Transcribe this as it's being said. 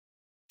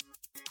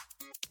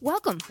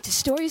Welcome to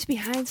Stories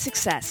Behind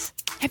Success.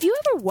 Have you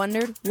ever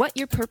wondered what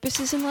your purpose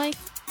is in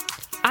life?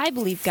 I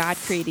believe God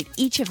created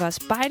each of us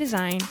by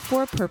design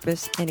for a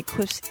purpose and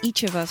equips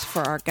each of us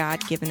for our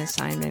God-given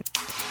assignment.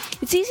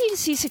 It's easy to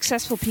see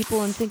successful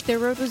people and think their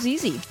road was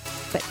easy,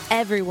 but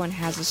everyone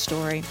has a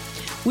story.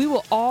 We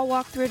will all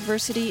walk through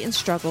adversity and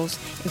struggles,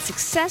 and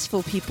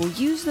successful people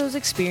use those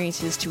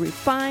experiences to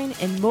refine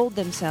and mold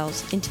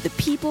themselves into the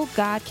people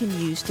God can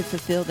use to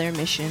fulfill their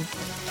mission.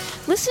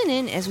 Listen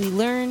in as we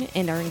learn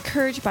and are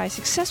encouraged by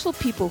successful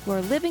people who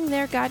are living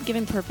their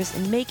God-given purpose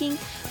and making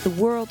the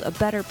world a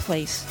better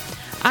place.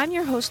 I'm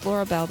your host,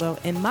 Laura Belbo,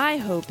 and my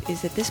hope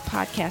is that this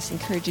podcast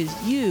encourages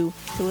you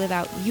to live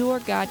out your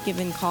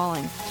God-given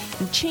calling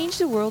and change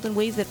the world in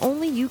ways that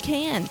only you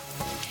can.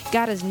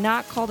 God has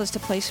not called us to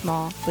play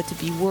small, but to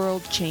be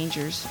world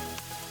changers.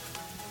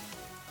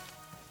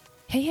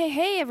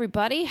 Hey,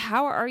 everybody.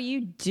 How are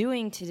you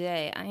doing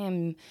today? I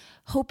am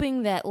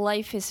hoping that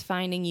life is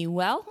finding you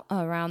well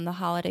around the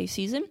holiday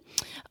season.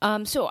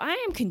 So I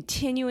am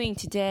continuing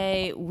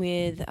today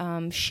with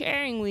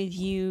sharing with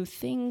you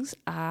things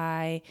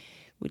I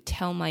would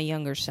tell my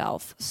younger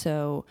self.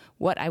 So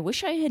what I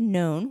wish I had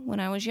known when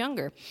I was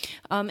younger.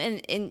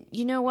 And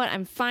you know what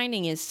I'm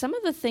finding is some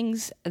of the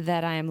things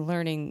that I am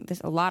learning,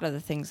 a lot of the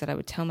things that I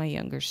would tell my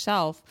younger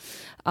self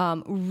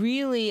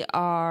really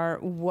are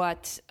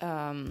what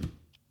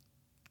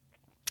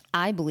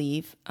I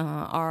believe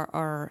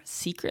are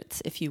secrets,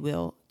 if you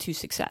will, to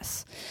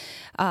success.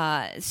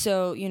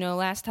 So,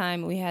 last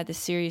time we had the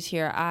series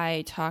here,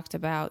 I talked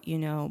about,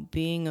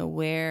 being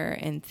aware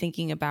and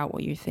thinking about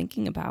what you're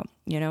thinking about,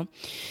 And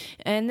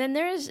then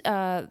there's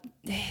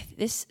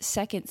this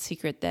second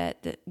secret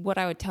that what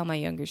I would tell my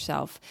younger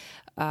self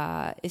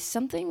is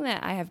something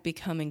that I have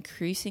become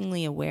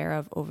increasingly aware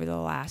of over the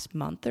last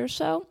month or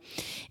so.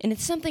 And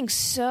it's something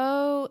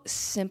so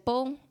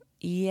simple,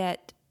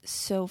 yet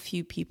so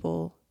few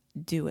people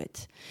do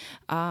it.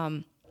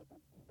 And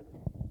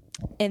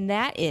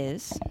that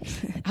is,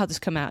 I'll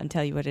just come out and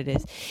tell you what it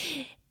is.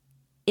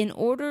 In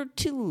order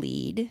to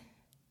lead,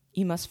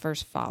 you must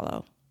first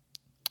follow.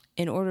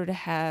 In order to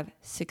have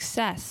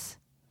success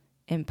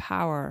and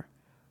power,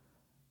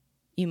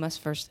 you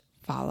must first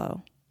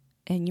follow.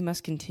 And you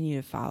must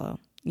continue to follow.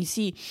 You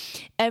see,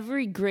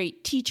 every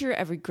great teacher,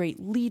 every great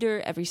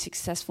leader, every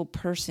successful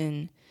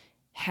person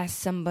has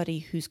somebody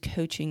who's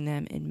coaching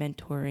them and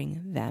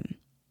mentoring them.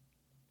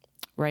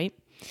 Right?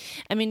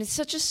 I mean, it's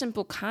such a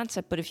simple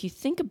concept, but if you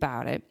think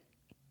about it,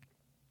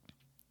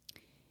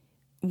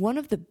 one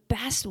of the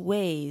best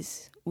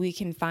ways we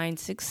can find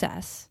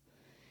success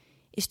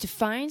is to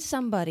find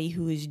somebody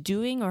who is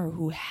doing or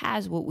who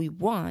has what we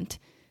want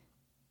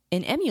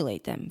and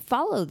emulate them,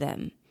 follow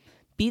them,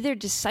 be their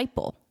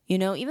disciple.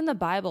 Even the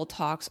Bible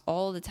talks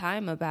all the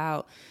time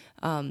about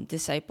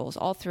disciples.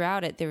 All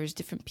throughout it, there was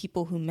different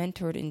people who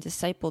mentored and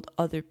discipled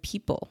other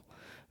people.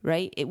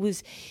 Right?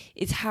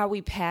 It's how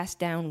we pass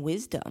down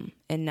wisdom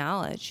and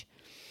knowledge.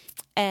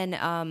 And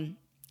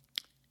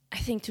I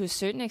think to a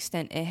certain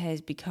extent it has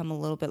become a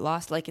little bit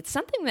lost. Like, it's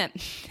something that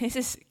this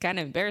is kind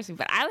of embarrassing,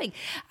 but I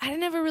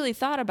never really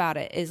thought about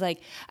it. Is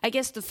like, I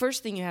guess the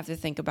first thing you have to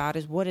think about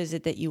is what is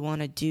it that you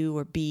want to do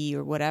or be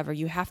or whatever.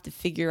 You have to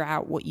figure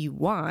out what you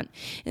want.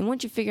 And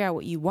once you figure out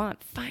what you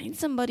want, find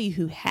somebody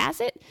who has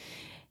it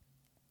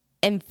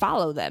and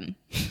follow them.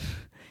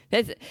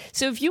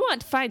 So if you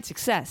want to find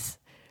success,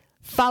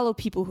 follow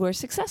people who are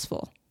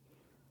successful.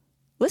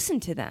 Listen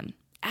to them.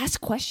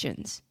 Ask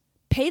questions.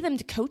 Pay them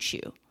to coach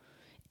you.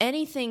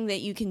 Anything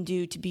that you can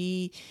do to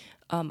be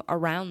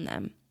around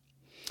them.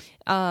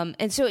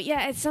 And so,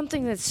 it's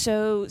something that's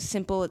so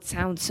simple. It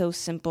sounds so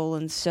simple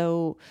and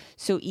so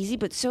easy,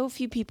 but so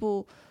few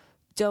people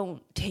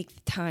don't take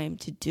the time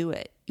to do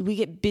it. We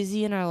get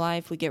busy in our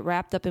life. We get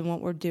wrapped up in what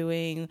we're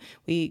doing.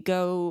 We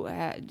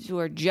go to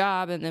our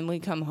job, and then we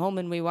come home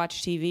and we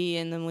watch TV,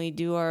 and then we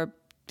go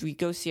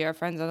see our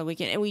friends on the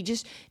weekend, and we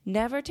just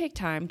never take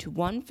time to,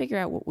 one, figure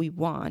out what we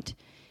want,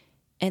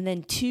 and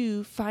then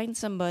two, find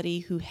somebody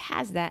who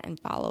has that and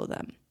follow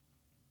them.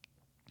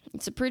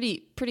 It's a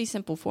pretty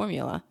simple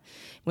formula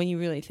when you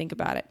really think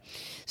about it.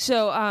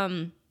 So,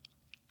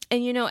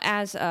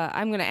 as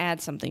I'm going to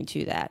add something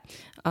to that,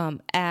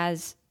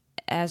 as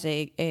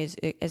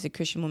a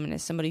Christian woman,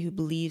 as somebody who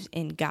believes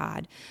in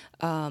God,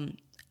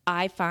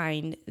 I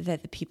find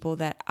that the people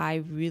that I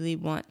really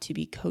want to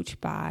be coached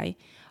by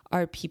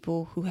are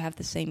people who have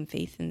the same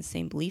faith and the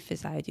same belief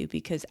as I do,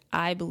 because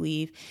I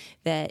believe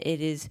that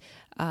it is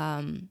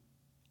that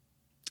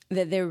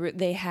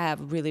they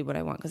have really what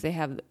I want, because they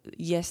have,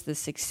 yes, the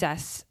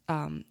success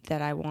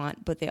that I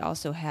want, but they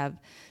also have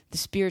the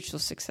spiritual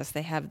success.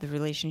 They have the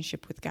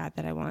relationship with God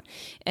that I want,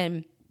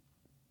 and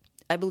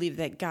I believe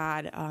that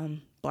God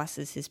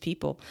blesses His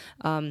people.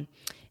 And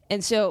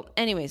so,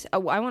 anyways, I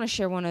want to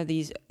share one of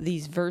these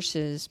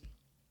verses.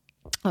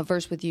 A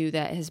verse with you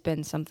that has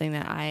been something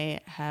that I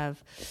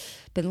have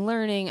been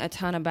learning a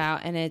ton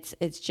about, and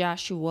it's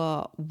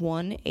Joshua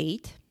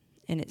 1:8,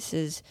 and it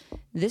says,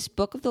 "This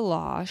book of the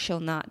law shall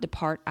not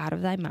depart out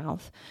of thy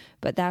mouth,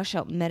 but thou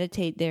shalt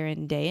meditate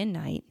therein day and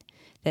night,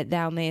 that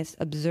thou mayest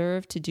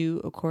observe to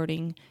do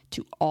according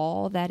to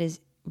all that is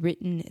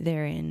written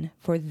therein.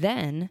 For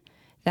then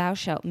thou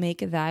shalt make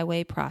thy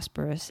way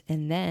prosperous,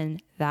 and then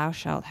thou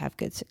shalt have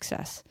good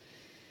success.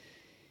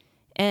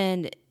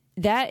 And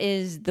that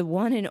is the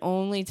one and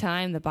only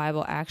time the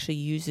Bible actually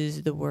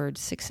uses the word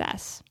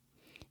success.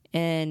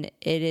 And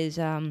it is,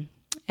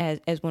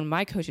 as one of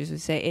my coaches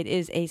would say, it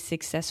is a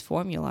success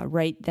formula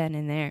right then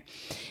and there.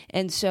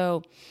 And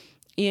so,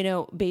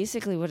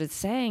 basically what it's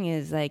saying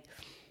is like,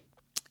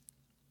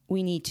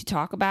 we need to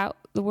talk about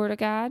the Word of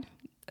God,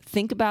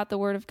 think about the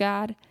Word of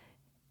God,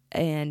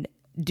 and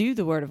do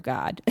the Word of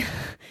God.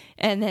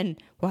 And then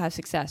we'll have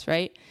success,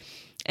 right?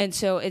 And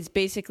so it's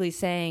basically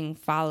saying,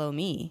 follow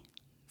me,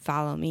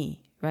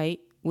 right?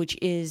 Which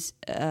is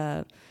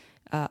a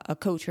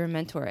coach or a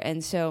mentor.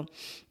 And so,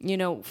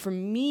 for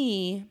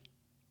me,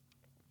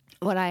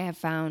 what I have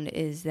found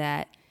is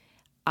that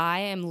I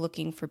am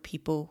looking for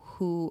people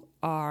who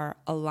are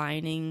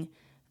aligning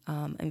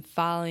and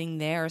following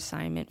their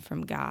assignment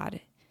from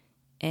God.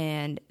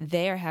 And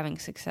they are having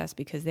success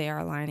because they are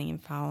aligning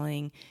and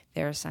following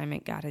their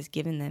assignment God has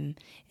given them.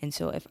 And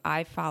so if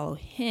I follow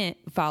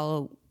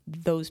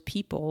those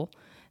people,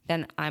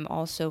 then I'm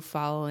also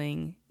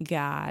following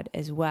God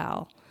as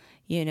well,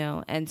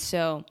 And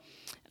so,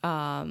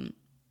 so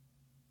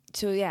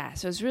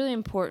it's really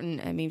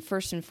important. I mean,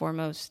 first and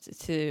foremost,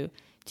 to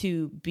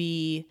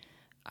be,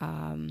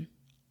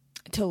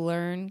 to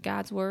learn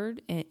God's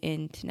word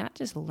and to not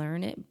just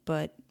learn it,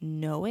 but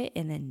know it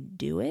and then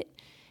do it.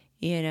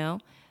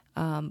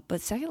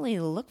 But secondly,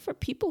 look for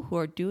people who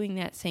are doing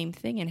that same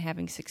thing and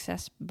having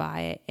success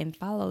by it, and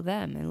follow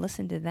them and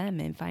listen to them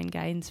and find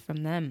guidance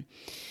from them.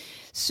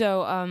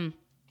 So,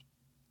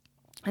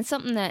 it's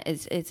something that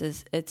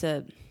it's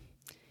a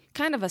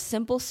kind of a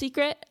simple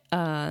secret.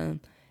 And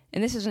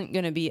this isn't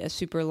going to be a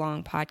super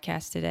long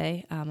podcast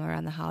today,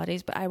 around the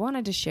holidays, but I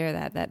wanted to share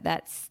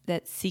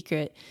that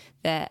secret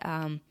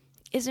that,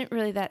 isn't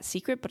really that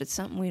secret, but it's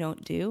something we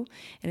don't do.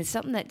 And it's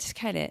something that just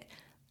kind of,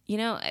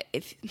 I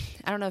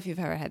don't know if you've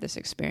ever had this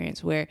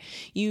experience where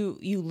you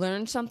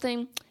learn something,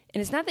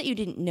 and it's not that you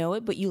didn't know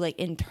it, but you like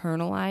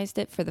internalized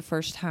it for the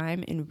first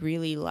time and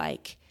really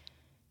like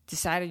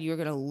decided you were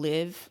going to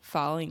live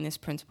following this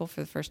principle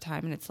for the first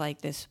time. And it's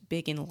like this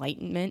big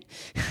enlightenment.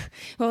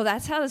 Well,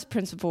 that's how this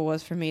principle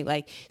was for me.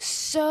 Like,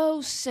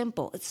 so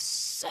simple. It's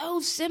so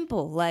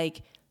simple.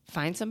 Like,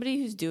 find somebody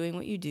who's doing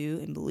what you do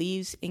and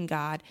believes in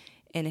God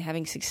and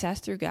having success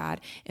through God,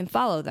 and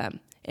follow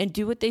them and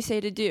do what they say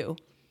to do.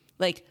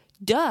 Like,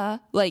 duh.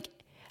 Like,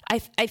 I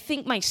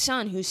think my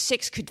son, who's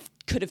 6,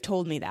 could have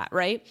told me that,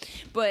 right?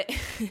 But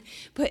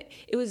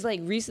it was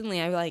like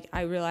recently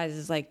I realized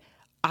it's like,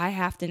 I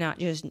have to not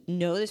just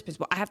know this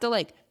principle. I have to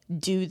like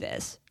do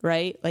this,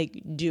 right?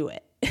 Like, do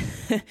it.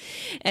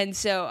 And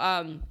so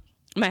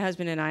my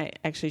husband and I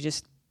actually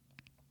just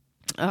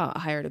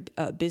hired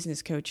a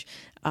business coach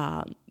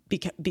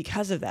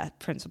because of that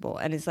principle.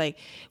 And it's like,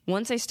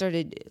 once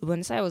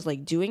I was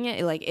like doing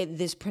it,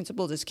 this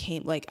principle just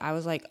came, like, I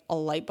was like, a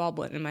light bulb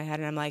went in my head,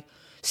 and I'm like,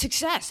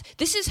 success.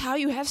 This is how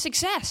you have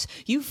success.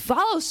 You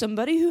follow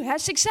somebody who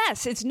has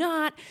success. It's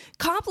not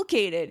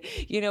complicated,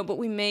 but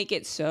we make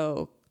it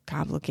so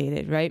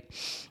complicated, right?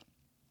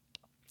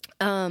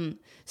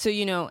 So,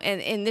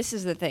 and this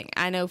is the thing.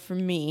 I know for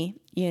me,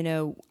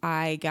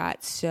 I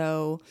got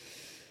so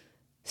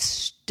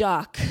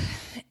stuck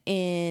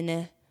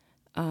in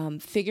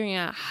figuring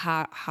out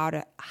how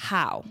to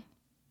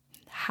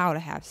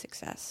have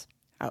success.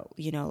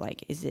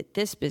 Like, is it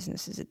this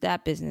business? Is it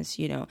that business?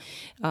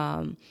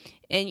 And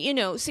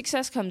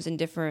success comes in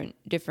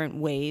different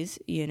ways,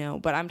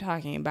 but I'm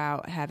talking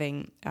about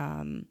having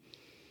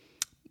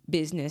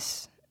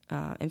business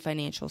and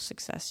financial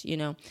success,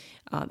 in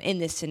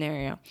this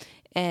scenario.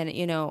 And,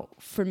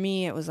 for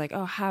me, it was like,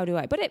 oh, how do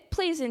I? But it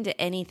plays into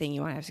anything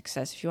you want to have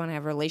success. If you want to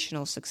have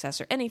relational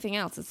success or anything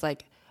else, it's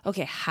like,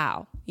 okay,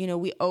 how?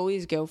 We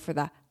always go for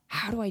the,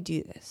 how do I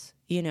do this?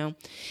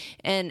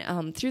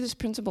 And through this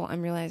principle,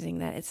 I'm realizing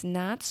that it's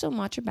not so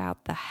much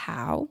about the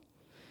how.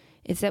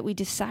 It's that we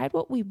decide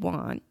what we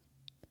want.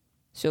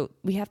 So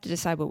we have to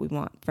decide what we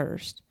want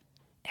first.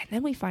 And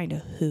then we find a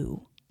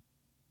who.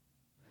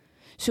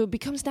 So it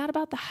becomes not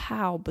about the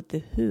how, but the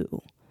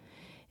who.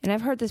 And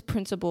I've heard this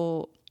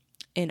principle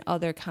in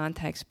other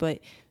contexts, but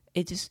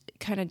it just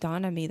kind of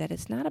dawned on me that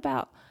it's not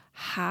about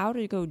how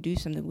to go do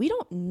something. We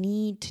don't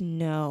need to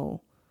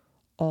know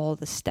all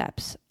the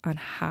steps on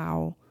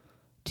how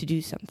to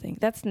do something.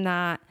 That's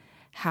not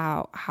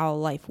how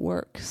life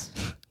works.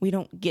 We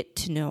don't get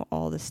to know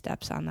all the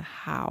steps on the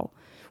how.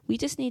 We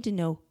just need to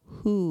know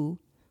who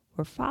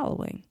we're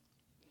following.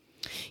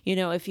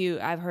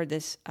 I've heard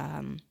this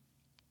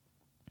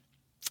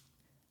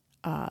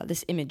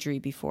this imagery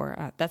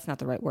before. That's not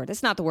the right word.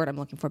 It's not the word I'm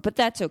looking for, but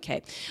that's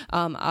okay.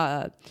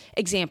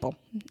 Example.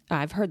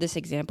 I've heard this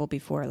example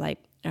before. Like,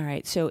 all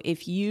right, so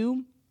if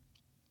you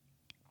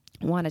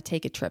want to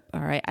take a trip,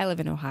 all right, I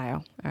live in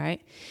Ohio, all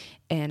right,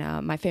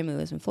 and my family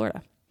lives in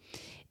Florida.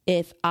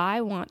 If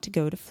I want to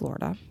go to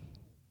Florida,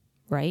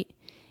 right,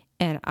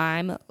 and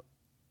I'm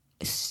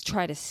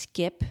try to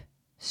skip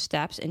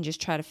steps and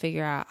just try to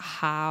figure out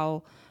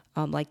how,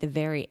 like the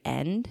very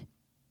end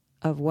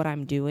of what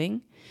I'm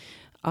doing,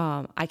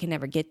 I can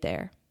never get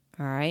there.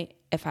 All right.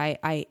 If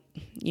I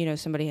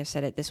somebody has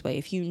said it this way,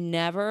 if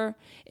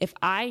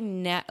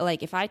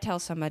I tell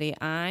somebody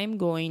I'm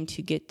going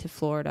to get to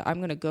Florida, I'm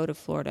going to go to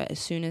Florida as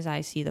soon as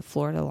I see the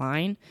Florida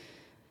line,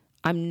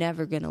 I'm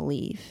never going to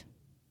leave.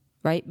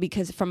 Right?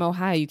 Because from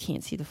Ohio, you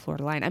can't see the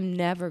Florida line. I'm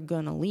never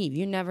going to leave.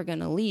 You're never going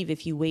to leave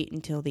if you wait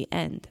until the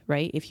end,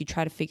 right? If you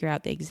try to figure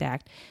out the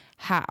exact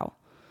how,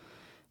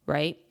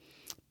 right?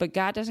 But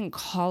God doesn't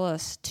call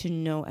us to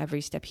know every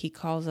step. He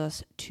calls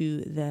us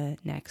to the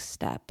next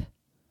step,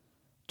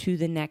 to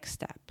the next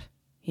step.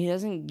 He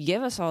doesn't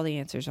give us all the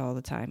answers all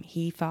the time.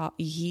 He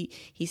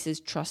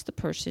says, trust the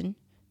person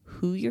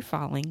who you're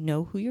following,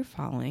 know who you're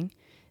following,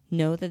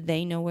 know that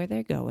they know where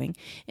they're going,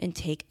 and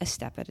take a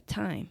step at a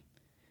time.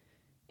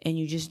 And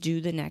you just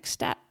do the next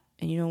step,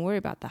 and you don't worry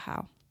about the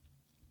how.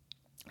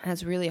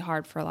 That's really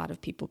hard for a lot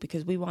of people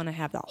because we want to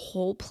have that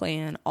whole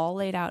plan all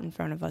laid out in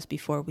front of us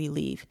before we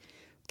leave.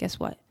 Guess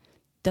what?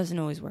 Doesn't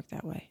always work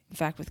that way. In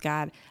fact, with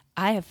God,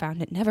 I have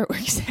found it never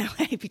works that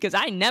way because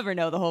I never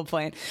know the whole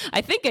plan.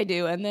 I think I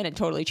do, and then it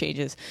totally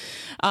changes.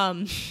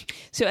 So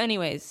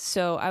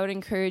I would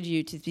encourage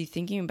you to be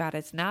thinking about it.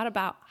 It's not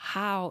about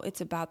how,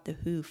 it's about the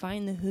who.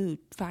 Find the who.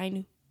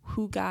 Find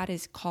who God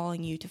is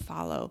calling you to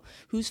follow,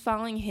 who's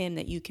following him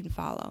that you can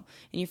follow,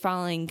 and you're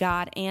following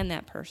God and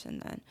that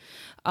person then.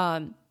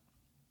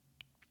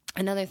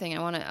 Another thing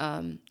I want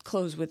to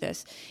close with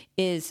this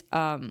is,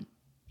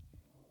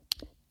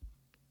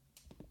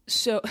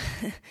 so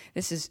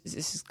this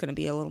is going to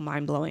be a little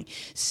mind-blowing.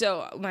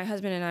 So my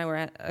husband and I were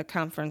at a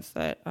conference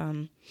that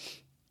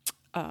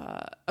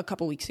a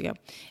couple weeks ago,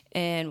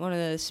 and one of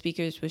the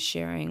speakers was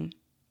sharing,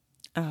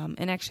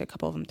 and actually a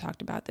couple of them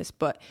talked about this,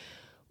 but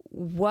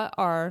what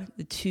are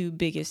the two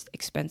biggest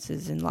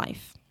expenses in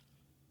life?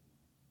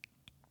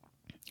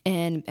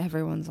 And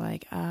everyone's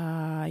like,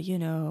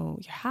 your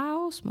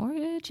house,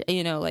 mortgage,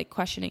 like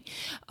questioning.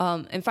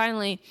 And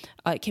finally,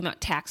 it came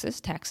out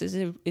taxes. Taxes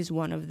is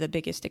one of the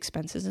biggest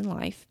expenses in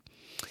life.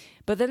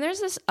 But then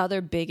there's this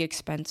other big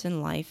expense in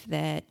life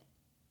that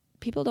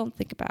people don't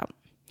think about.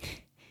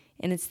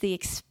 And it's the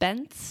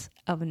expense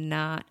of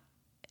not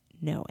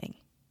knowing.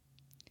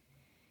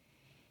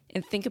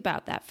 And think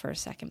about that for a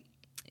second.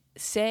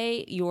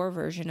 Say your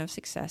version of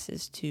success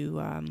is to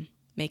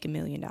make $1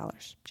 million,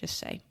 just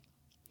say.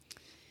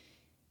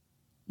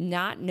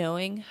 Not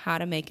knowing how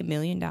to make $1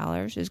 million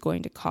is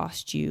going to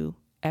cost you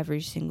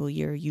every single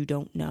year you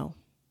don't know.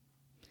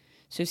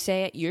 So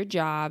say at your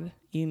job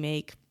you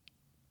make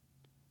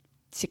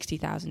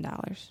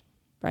 $60,000,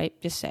 right?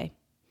 Just say.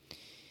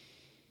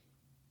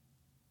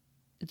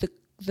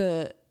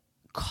 The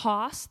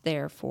cost,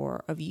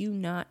 therefore, of you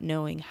not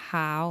knowing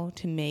how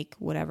to make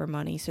whatever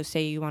money, so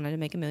say you wanted to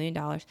make $1 million,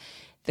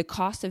 the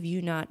cost of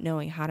you not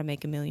knowing how to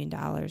make $1 million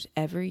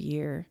every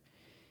year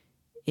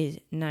is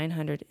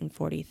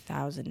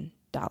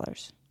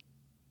 $940,000.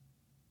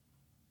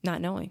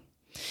 Not knowing.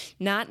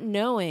 Not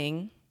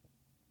knowing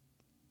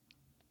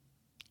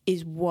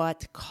is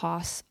what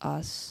costs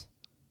us,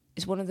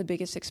 is one of the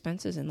biggest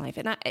expenses in life.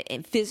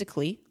 And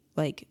physically,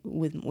 like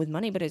with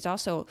money, but it's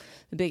also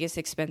the biggest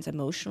expense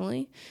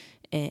emotionally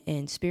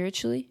and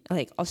spiritually.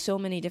 Like so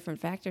many different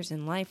factors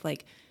in life.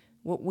 Like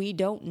what we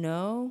don't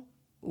know,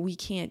 we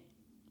can't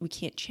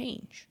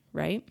change,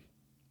 right?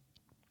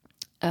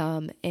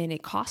 And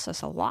it costs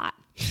us a lot.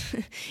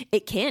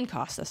 It can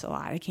cost us a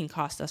lot. It can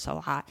cost us a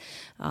lot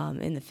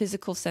in the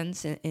physical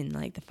sense, in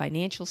like the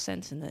financial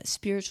sense, in the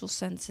spiritual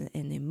sense,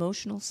 in the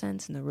emotional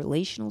sense, in the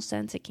relational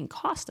sense. It can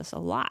cost us a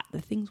lot,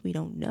 the things we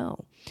don't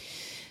know.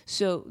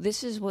 So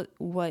this is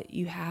what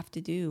you have to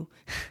do.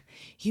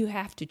 You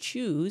have to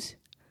choose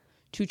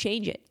to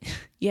change it.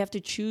 You have to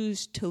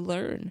choose to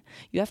learn.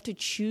 You have to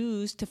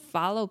choose to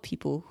follow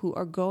people who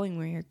are going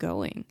where you're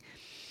going.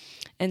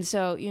 And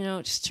so,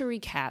 just to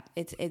recap,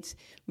 it's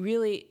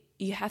really,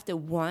 you have to,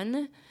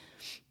 one,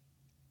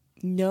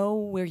 know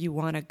where you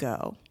want to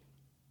go.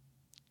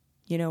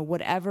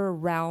 Whatever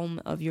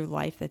realm of your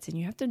life that's in,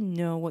 you have to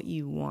know what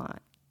you want.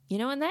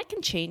 And that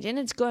can change, and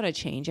it's going to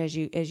change as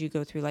you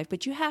go through life,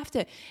 but you have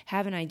to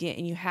have an idea,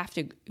 and you have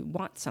to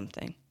want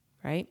something,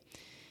 right?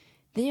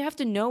 Then you have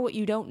to know what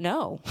you don't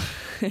know,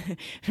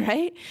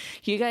 right?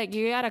 You got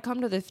to come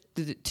to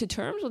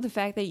terms with the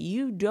fact that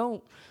you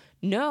don't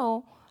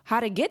know how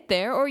to get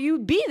there, or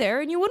you'd be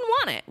there and you wouldn't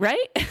want it,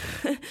 right?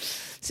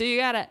 So you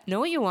got to know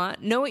what you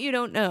want, know what you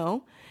don't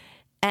know,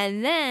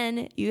 and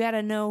then you got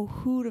to know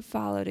who to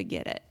follow to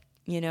get it,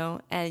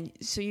 And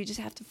so you just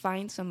have to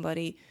find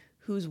somebody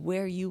who's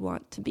where you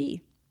want to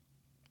be,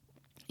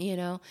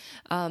 And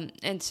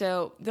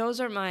so those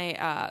are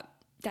my,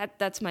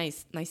 that's my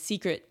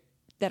secret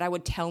that I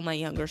would tell my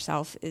younger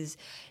self is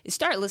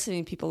start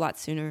listening to people a lot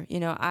sooner.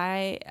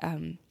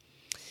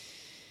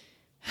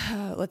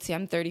 Let's see,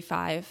 I'm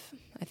 35.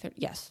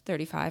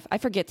 35. I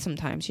forget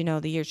sometimes,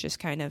 the years just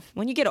kind of,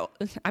 when you get old,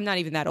 I'm not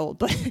even that old,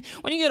 but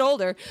when you get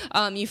older,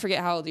 you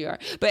forget how old you are.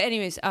 But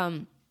anyways,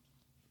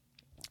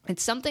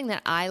 it's something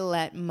that I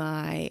let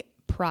my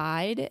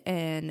pride,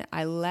 and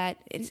I let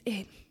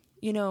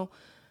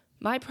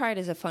my pride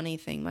is a funny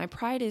thing. My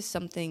pride is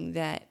something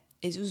that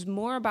it was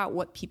more about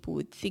what people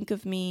would think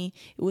of me.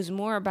 It was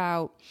more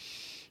about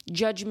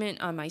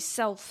judgment on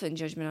myself and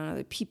judgment on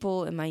other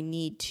people and my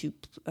need to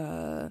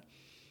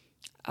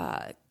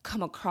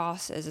come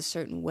across as a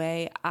certain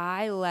way.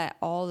 I let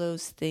all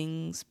those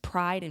things,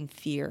 pride and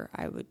fear,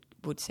 I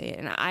would say it.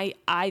 And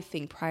I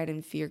think pride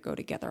and fear go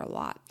together a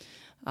lot.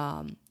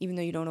 Even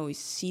though you don't always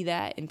see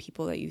that in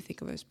people that you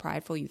think of as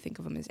prideful, you think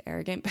of them as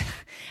arrogant. But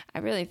I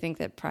really think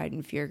that pride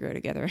and fear go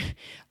together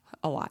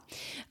a lot,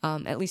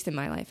 at least in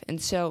my life. And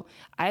so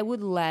I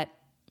would let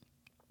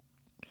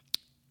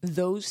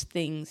those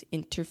things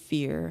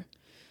interfere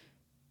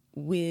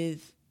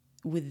with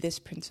this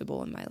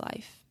principle in my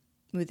life,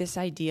 with this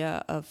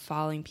idea of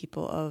following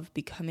people, of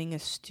becoming a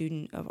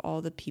student of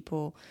all the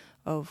people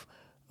of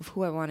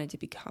who I wanted to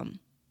become,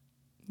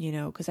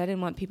 because I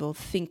didn't want people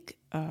to think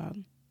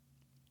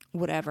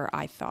whatever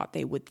I thought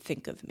they would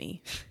think of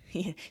me.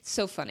 It's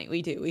so funny.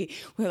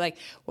 We're like,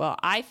 well,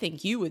 I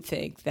think you would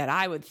think that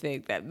I would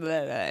think that,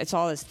 blah, blah. It's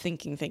all this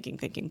thinking.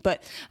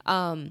 But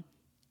I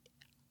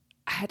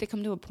had to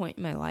come to a point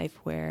in my life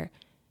where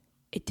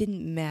it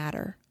didn't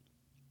matter.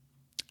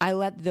 I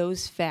let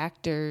those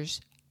factors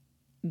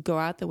go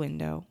out the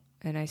window,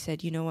 and I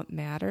said, you know what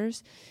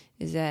matters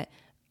is that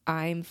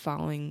I'm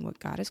following what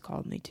God has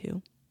called me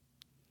to,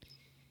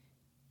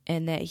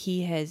 and that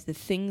He has the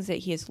things that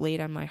He has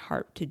laid on my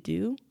heart to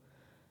do.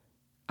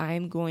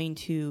 I'm going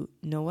to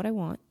know what I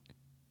want,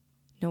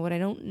 know what I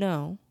don't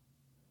know,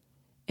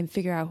 and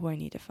figure out who I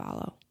need to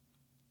follow.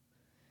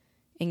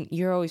 And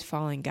you're always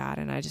following God,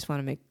 and I just want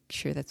to make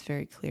sure that's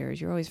very clear.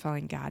 You're always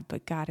following God,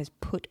 but God has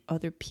put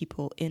other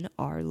people in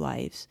our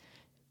lives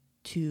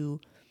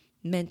to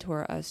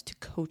mentor us, to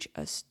coach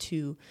us,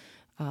 to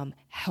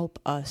help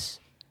us,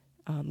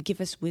 give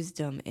us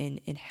wisdom,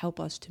 and help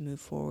us to move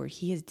forward.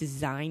 He has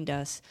designed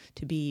us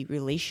to be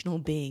relational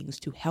beings,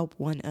 to help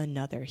one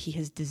another. He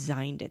has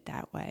designed it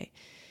that way.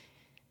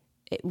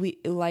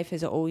 Life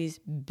has always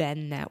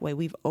been that way.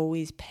 We've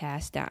always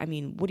passed down. I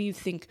mean, what do you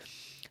think?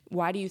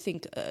 Why do you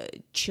think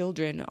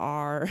children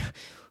are,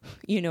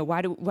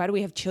 why do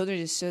we have children?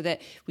 Is so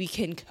that we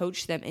can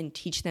coach them and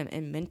teach them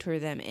and mentor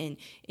them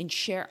and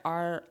share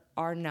our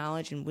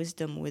knowledge and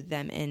wisdom with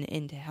them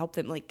and to help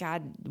them. Like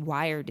God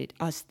wired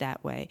us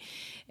that way.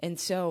 And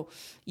so,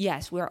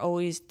 yes, we're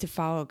always to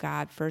follow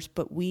God first,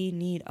 but we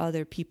need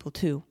other people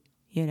too,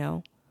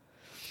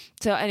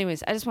 So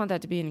anyways, I just want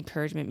that to be an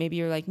encouragement. Maybe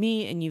you're like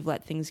me and you've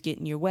let things get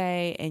in your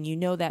way, and you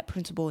know that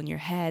principle in your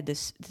head,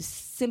 this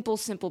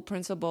simple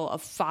principle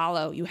of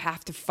follow. You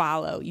have to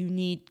follow. You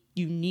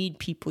need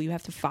people. You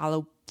have to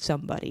follow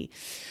somebody.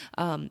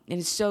 And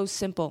it's so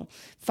simple.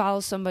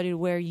 Follow somebody to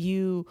where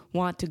you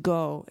want to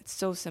go. It's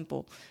so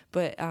simple.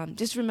 But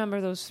just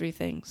remember those three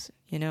things,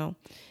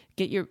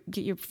 Get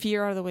your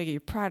fear out of the way, get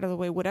your pride out of the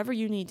way, whatever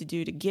you need to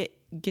do to get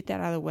that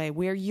out of the way.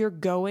 Where you're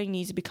going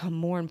needs to become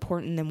more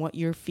important than what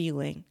you're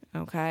feeling,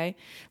 okay?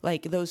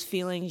 Like those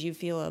feelings you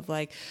feel of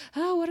like,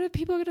 oh, what are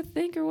people going to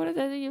think, or what are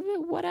they,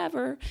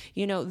 whatever.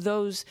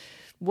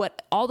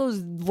 All those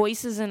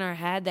voices in our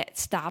head that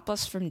stop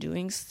us from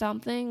doing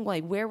something,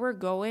 like where we're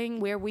going,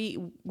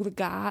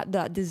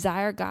 the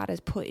desire God has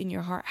put in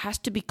your heart has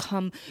to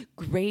become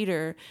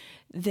greater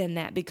than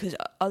that, because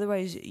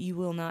otherwise you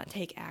will not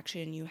take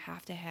action. You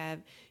have to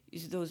have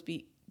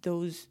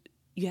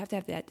you have to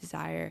have that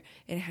desire,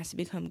 and it has to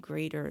become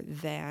greater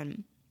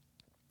than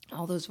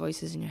all those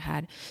voices in your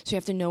head. So you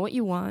have to know what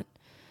you want.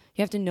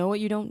 You have to know what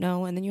you don't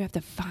know, and then you have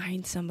to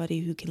find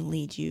somebody who can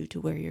lead you to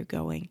where you're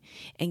going.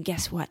 And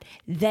guess what?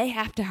 They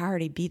have to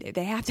already be there.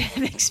 They have to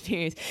have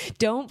experience.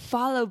 Don't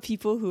follow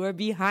people who are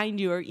behind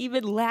you or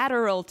even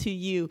lateral to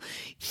you.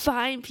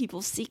 Find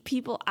people, seek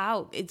people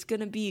out. It's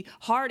going to be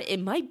hard. It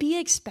might be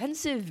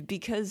expensive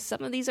because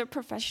some of these are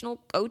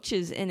professional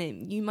coaches,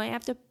 and you might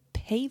have to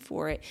pay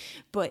for it,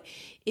 but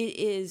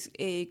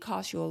it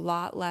costs you a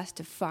lot less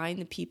to find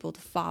the people to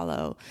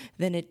follow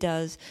than it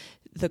does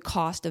the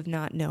cost of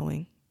not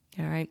knowing.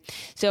 All right.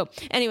 So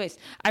anyways,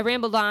 I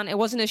rambled on. It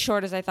wasn't as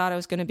short as I thought it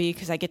was going to be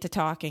because I get to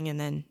talking and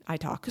then I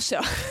talk. So,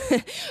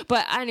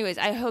 but anyways,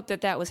 I hope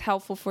that was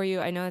helpful for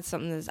you. I know it's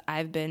something that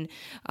I've been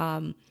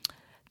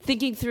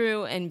thinking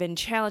through and been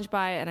challenged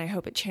by, and I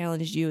hope it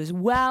challenged you as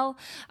well.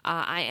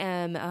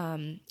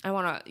 I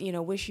want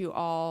to, wish you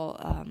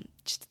all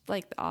just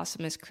like the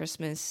awesomest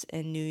Christmas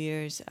and New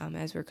Year's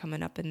as we're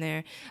coming up in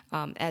there,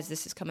 as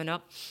this is coming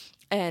up,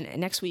 and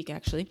next week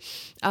actually.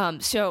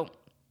 So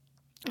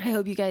I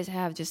hope you guys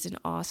have just an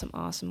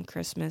awesome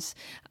Christmas.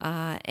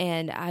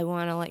 And I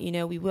want to let you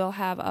know we will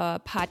have a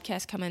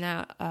podcast coming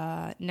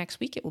out next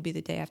week. It will be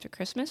the day after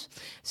Christmas.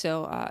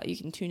 So you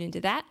can tune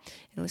into that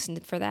and listen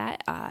for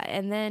that.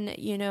 And then,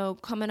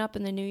 coming up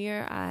in the new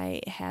year, I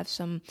have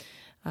some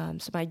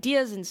some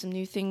ideas and some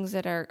new things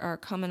that are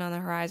coming on the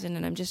horizon.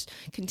 And I'm just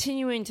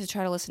continuing to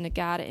try to listen to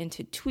God and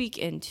to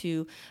tweak and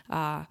to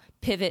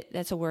pivot.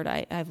 That's a word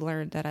I've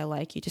learned that I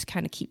like. You just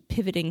kind of keep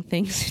pivoting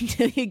things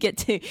until you get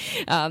to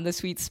the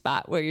sweet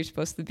spot where you're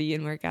supposed to be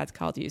and where God's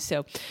called you.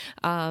 So,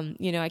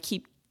 I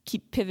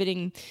keep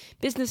pivoting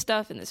business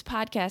stuff and this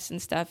podcast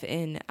and stuff,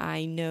 and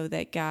I know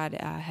that God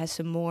has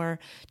some more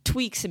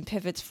tweaks and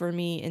pivots for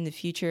me in the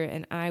future,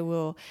 and I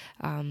will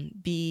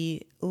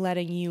be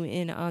letting you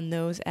in on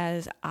those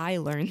as I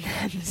learn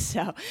them.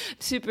 So I'm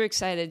super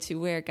excited to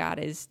where God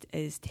is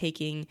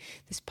taking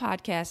this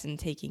podcast and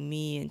taking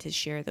me, and to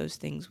share those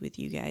things with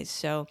you guys.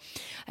 So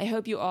I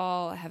hope you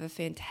all have a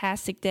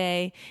fantastic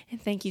day, and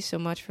thank you so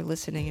much for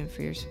listening and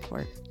for your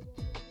support.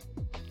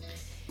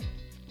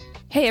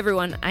 Hey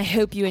everyone, I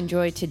hope you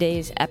enjoyed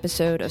today's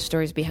episode of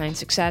Stories Behind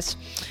Success.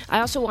 I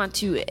also want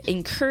to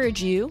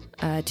encourage you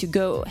to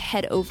go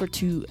head over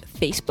to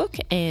Facebook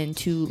and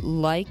to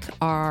like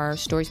our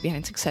Stories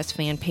Behind Success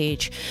fan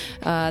page.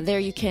 There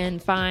you can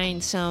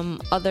find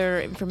some other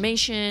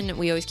information.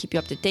 We always keep you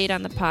up to date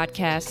on the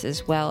podcast,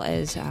 as well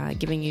as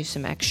giving you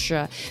some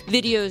extra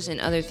videos and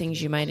other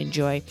things you might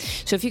enjoy.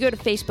 So if you go to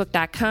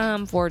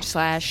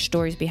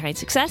facebook.com/Stories Behind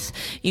Success,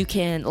 you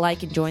can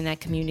like and join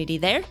that community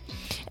there.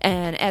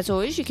 And as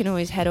always, you can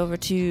always head over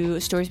to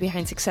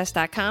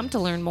storiesbehindsuccess.com to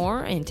learn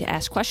more and to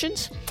ask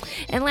questions.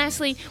 And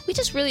lastly, we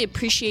just really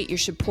appreciate your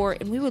support,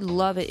 and we would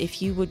love it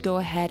if you would go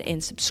ahead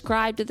and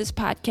subscribe to this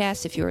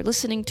podcast if you're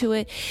listening to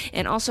it,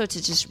 and also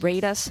to just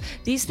rate us.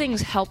 These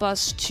things help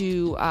us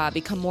to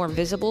become more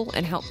visible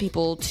and help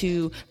people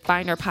to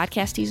find our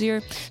podcast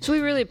easier. So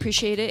we really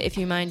appreciate it if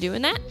you mind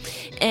doing that.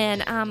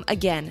 And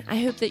again,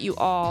 I hope that you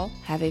all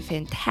have a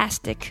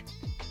fantastic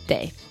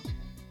day.